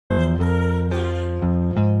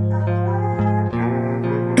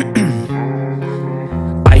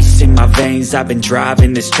veins. I've been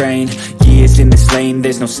driving this train, years in this lane.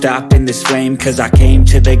 There's no stopping this flame, cause I came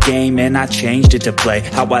to the game and I changed it to play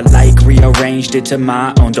how I like, rearranged it to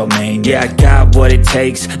my own domain. Yeah, I got what it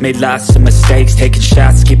takes, made lots of mistakes, taking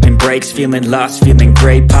shots, skipping breaks, feeling lost, feeling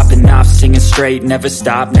great, popping off, singing straight, never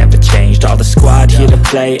stopped, never changed. All the squad here to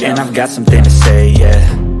play, and I've got something to say, yeah.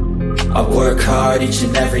 I work hard each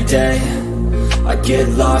and every day, I get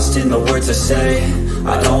lost in the words I say.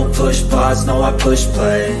 I don't push pause, no, I push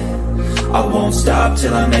play. I won't stop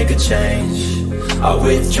till I make a change. I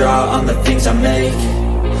withdraw on the things I make.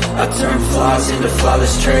 I turn flaws into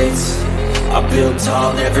flawless traits. I build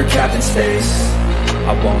tall, never capped in space.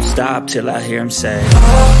 I won't stop till I hear him say, oh,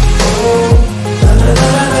 oh, la, la, la,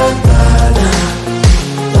 la, la, la.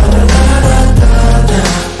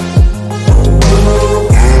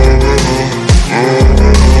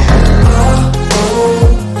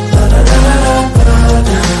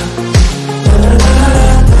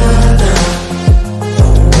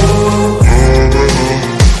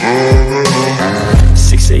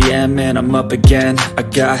 And I'm up again. I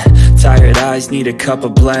got tired eyes, need a cup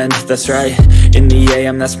of blend. That's right, in the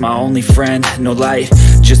AM, that's my only friend. No light,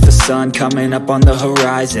 just the sun coming up on the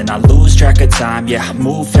horizon. I lose track of time, yeah, I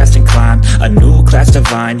move fast and climb a new class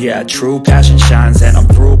divine. Yeah, true passion shines, and I'm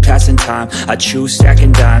through passing time. I choose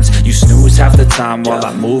stacking dimes, you snooze half the time while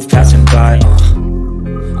I move passing by.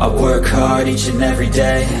 I work hard each and every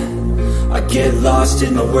day, I get lost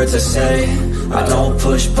in the words I say. I don't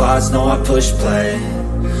push pause, no, I push play.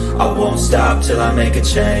 I won't stop till I make a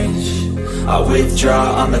change. I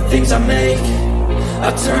withdraw on the things I make.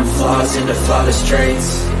 I turn flaws into flawless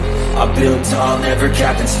traits. I build tall, never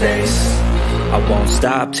capped in space. I won't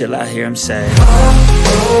stop till I hear him say, oh,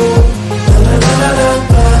 oh, la, la, la, la, la.